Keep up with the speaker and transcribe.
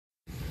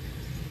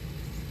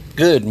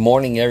Good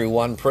morning,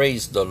 everyone.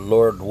 Praise the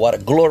Lord. What a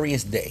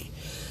glorious day.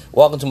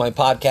 Welcome to my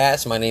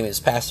podcast. My name is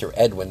Pastor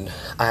Edwin.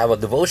 I have a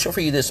devotion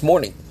for you this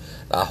morning.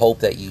 I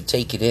hope that you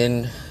take it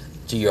in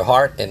to your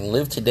heart and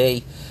live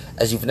today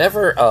as you've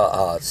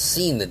never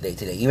seen the day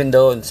today. Even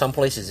though in some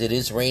places it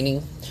is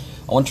raining,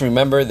 I want to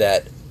remember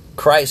that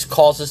Christ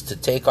calls us to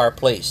take our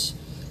place.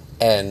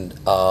 And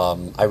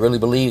I really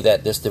believe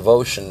that this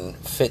devotion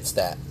fits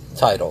that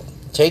title.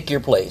 Take your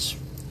place.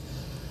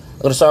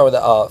 I'm going to start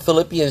with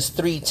Philippians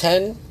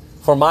 3:10.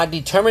 For my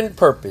determined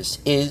purpose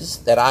is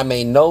that I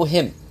may know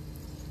Him,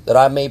 that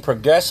I may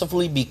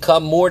progressively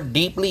become more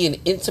deeply and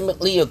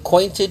intimately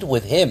acquainted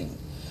with Him,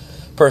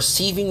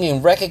 perceiving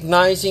and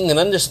recognizing and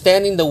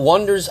understanding the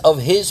wonders of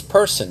His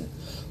person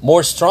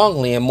more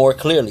strongly and more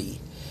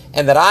clearly,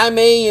 and that I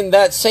may in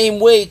that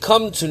same way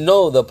come to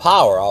know the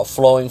power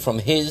outflowing from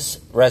His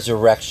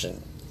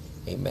resurrection.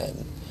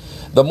 Amen.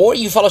 The more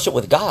you fellowship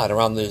with God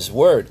around this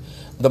word,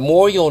 the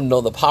more you'll know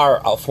the power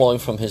outflowing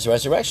from His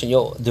resurrection.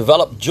 You'll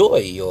develop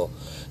joy. You'll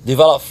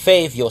develop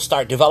faith. You'll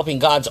start developing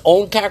God's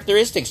own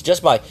characteristics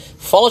just by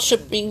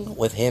fellowshipping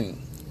with Him.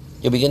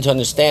 You'll begin to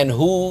understand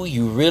who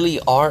you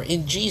really are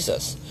in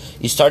Jesus.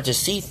 You start to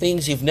see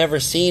things you've never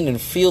seen and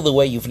feel the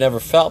way you've never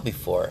felt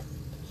before.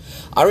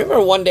 I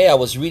remember one day I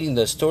was reading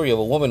the story of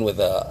a woman with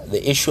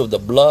the issue of the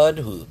blood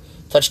who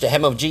touched the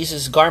hem of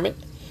Jesus' garment,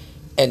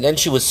 and then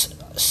she was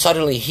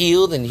suddenly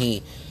healed, and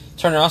he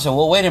turned around and said,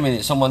 well, wait a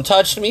minute, someone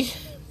touched me?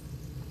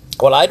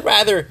 Well, I'd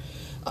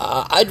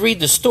read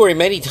the story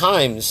many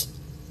times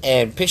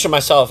and picture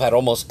myself at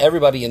almost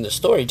everybody in the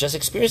story just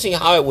experiencing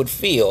how it would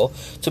feel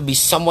to be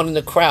someone in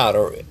the crowd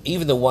or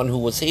even the one who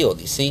was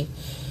healed. You see,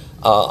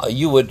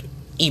 you would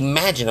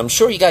imagine, I'm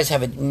sure you guys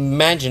have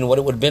imagined what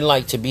it would have been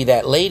like to be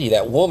that lady,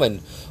 that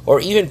woman, or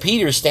even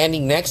Peter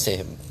standing next to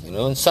him.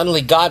 And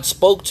suddenly God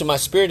spoke to my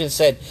spirit and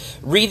said,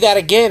 read that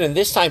again, and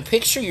this time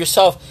picture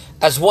yourself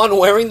as one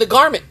wearing the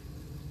garment.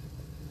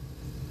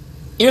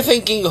 You're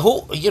thinking,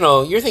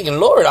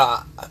 Lord,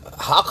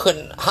 how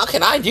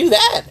can I do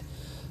that?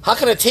 How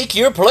can I take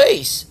your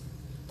place?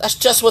 That's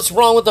just what's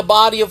wrong with the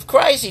body of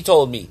Christ, he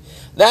told me.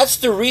 That's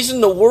the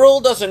reason the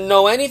world doesn't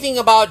know anything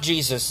about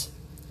Jesus.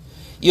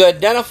 You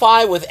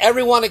identify with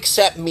everyone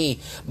except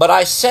me, but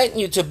I sent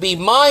you to be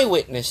my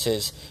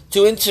witnesses,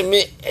 to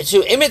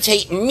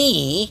imitate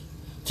me,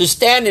 to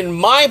stand in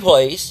my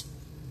place,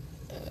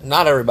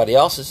 not everybody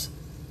else's.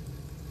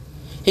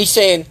 He's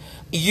saying,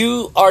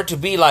 you are to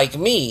be like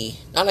me,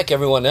 not like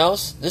everyone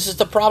else. This is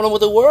the problem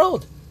with the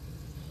world.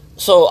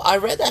 So I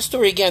read that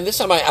story again. This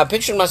time I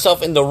pictured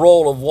myself in the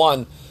role of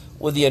one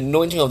with the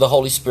anointing of the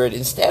Holy Spirit.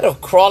 Instead of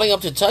crawling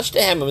up to touch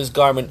the hem of His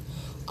garment,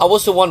 I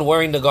was the one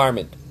wearing the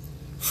garment,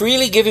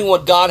 freely giving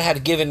what God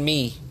had given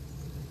me.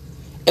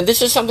 And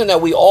this is something that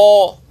we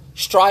all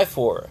strive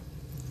for.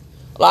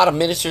 A lot of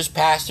ministers,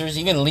 pastors,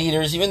 even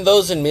leaders, even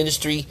those in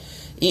ministry,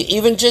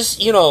 even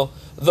just,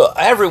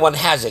 everyone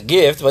has a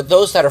gift, but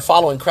those that are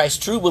following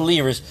Christ, true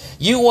believers,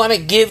 you want to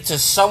give to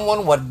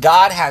someone what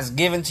God has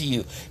given to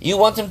you. You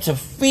want them to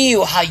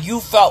feel how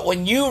you felt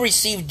when you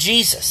received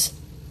Jesus.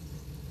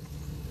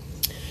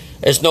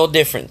 There's no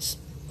difference.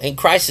 And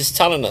Christ is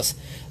telling us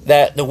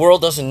that the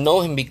world doesn't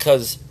know Him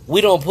because we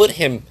don't put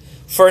Him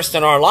first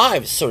in our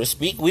lives, so to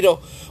speak. We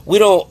don't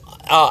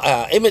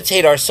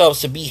imitate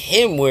ourselves to be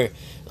Him.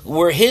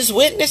 We're His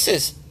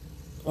witnesses.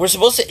 We're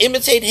supposed to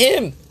imitate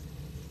Him.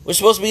 We're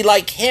supposed to be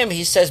like Him.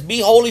 He says, be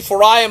holy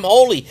for I am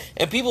holy.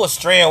 And people will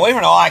stray away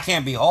from it. Oh, I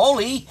can't be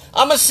holy.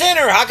 I'm a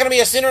sinner. How can I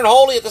be a sinner and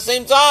holy at the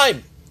same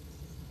time?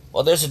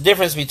 Well, there's a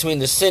difference between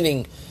the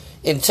sinning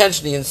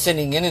intentionally and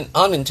sinning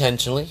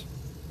unintentionally.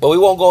 But we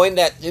won't go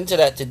into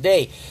that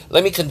today.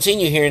 Let me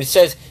continue here. And it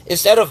says,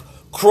 instead of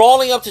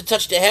crawling up to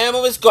touch the hem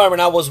of His garment,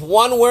 I was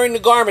one wearing the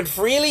garment,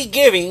 freely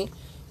giving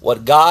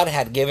what God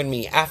had given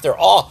me. After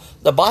all,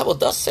 the Bible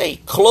does say,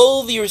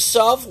 clothe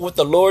yourself with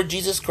the Lord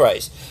Jesus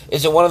Christ.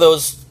 Is it one of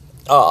those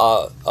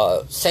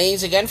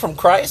sayings again from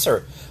Christ,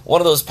 or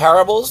one of those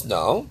parables?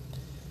 No.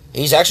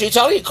 He's actually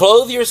telling you,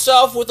 clothe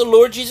yourself with the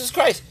Lord Jesus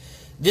Christ.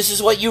 This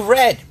is what you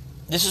read.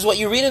 This is what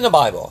you read in the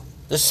Bible.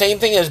 The same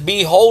thing as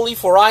be holy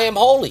for I am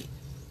holy.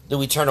 Do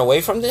we turn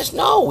away from this?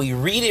 No, we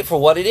read it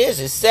for what it is.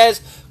 It says,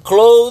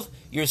 clothe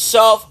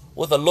yourself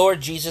with the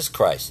Lord Jesus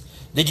Christ.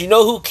 Did you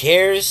know who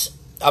cares?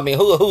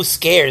 Who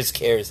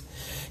cares?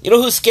 You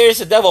know who scares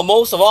the devil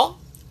most of all?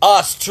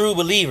 Us, true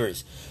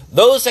believers.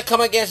 Those that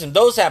come against Him,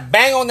 those that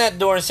bang on that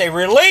door and say,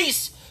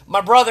 release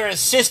my brother and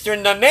sister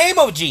in the name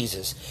of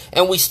Jesus.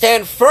 And we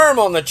stand firm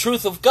on the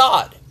truth of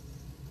God.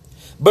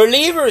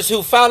 Believers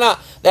who found out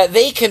that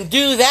they can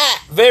do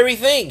that very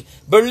thing.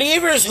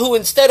 Believers who,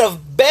 instead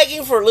of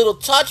begging for a little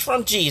touch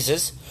from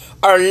Jesus,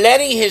 are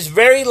letting His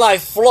very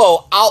life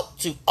flow out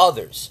to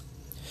others.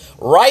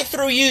 Right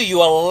through you, you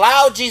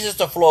allow Jesus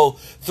to flow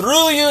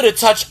through you to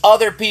touch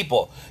other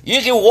people. You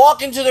can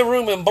walk into the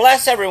room and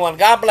bless everyone.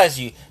 God bless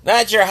you. Not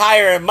that you're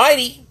higher and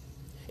mighty.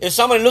 If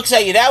someone looks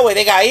at you that way,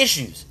 they got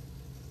issues.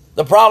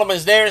 The problem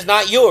is theirs,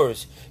 not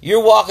yours.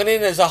 You're walking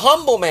in as a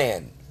humble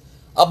man,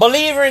 a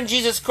believer in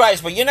Jesus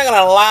Christ, but you're not going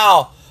to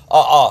allow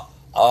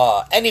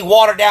any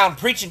watered down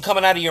preaching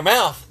coming out of your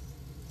mouth.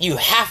 You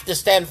have to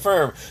stand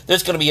firm.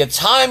 There's going to be a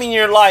time in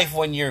your life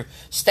when you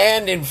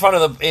stand in front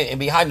of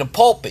behind the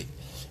pulpit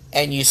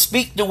and you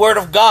speak the word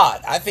of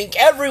God. I think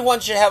everyone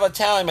should have a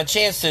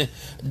chance to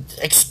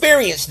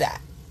experience that.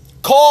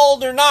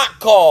 Called or not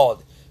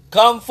called,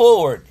 come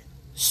forward.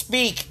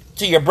 Speak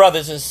to your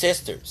brothers and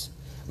sisters.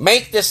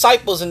 Make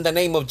disciples in the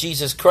name of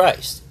Jesus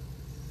Christ.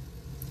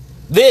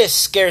 This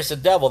scares the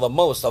devil the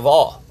most of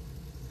all.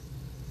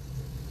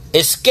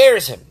 It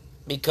scares him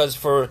because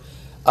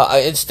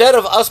instead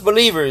of us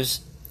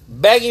believers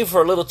begging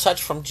for a little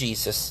touch from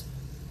Jesus,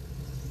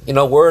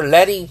 we're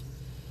letting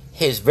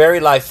his very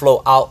life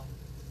flow out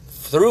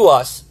through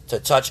us to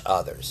touch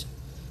others.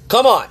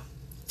 Come on,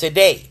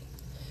 today,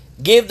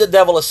 give the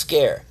devil a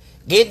scare.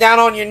 Get down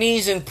on your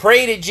knees and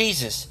pray to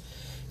Jesus.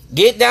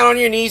 Get down on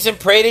your knees and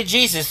pray to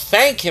Jesus.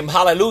 Thank him,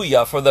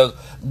 hallelujah, for the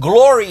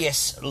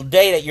glorious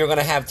day that you're going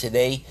to have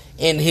today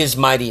in his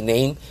mighty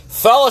name.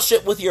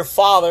 Fellowship with your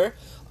Father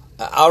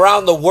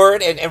around the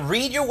word and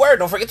read your word.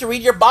 Don't forget to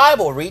read your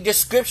Bible, read your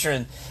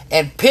scripture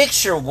and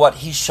picture what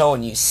he's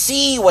showing you.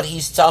 See what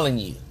he's telling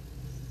you.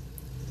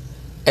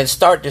 And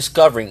start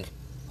discovering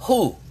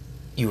who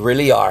you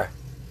really are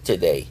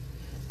today.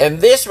 And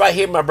this right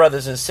here, my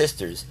brothers and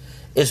sisters,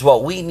 is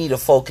what we need to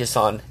focus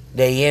on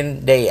day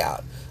in, day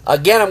out.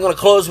 Again, I'm going to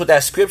close with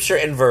that scripture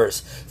and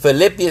verse.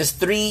 Philippians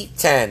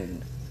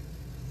 3:10.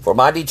 For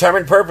my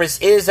determined purpose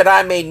is that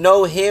I may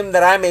know him,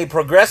 that I may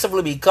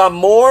progressively become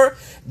more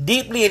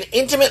deeply and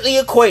intimately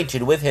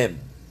acquainted with him,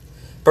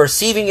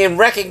 perceiving and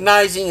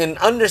recognizing and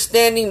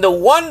understanding the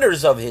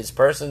wonders of his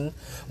person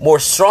more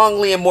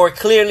strongly and more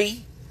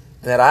clearly,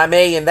 and that I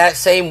may in that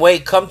same way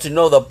come to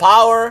know the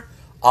power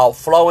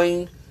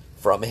outflowing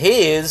from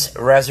his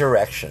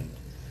resurrection.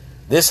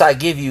 This I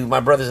give you, my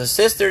brothers and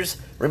sisters.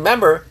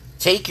 Remember,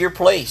 take your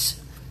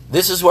place.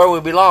 This is where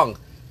we belong.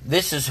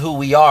 This is who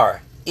we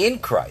are in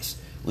Christ.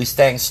 We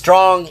stand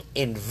strong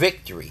in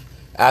victory.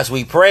 As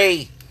we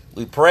pray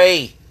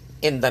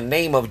in the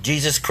name of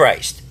Jesus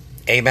Christ.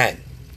 Amen.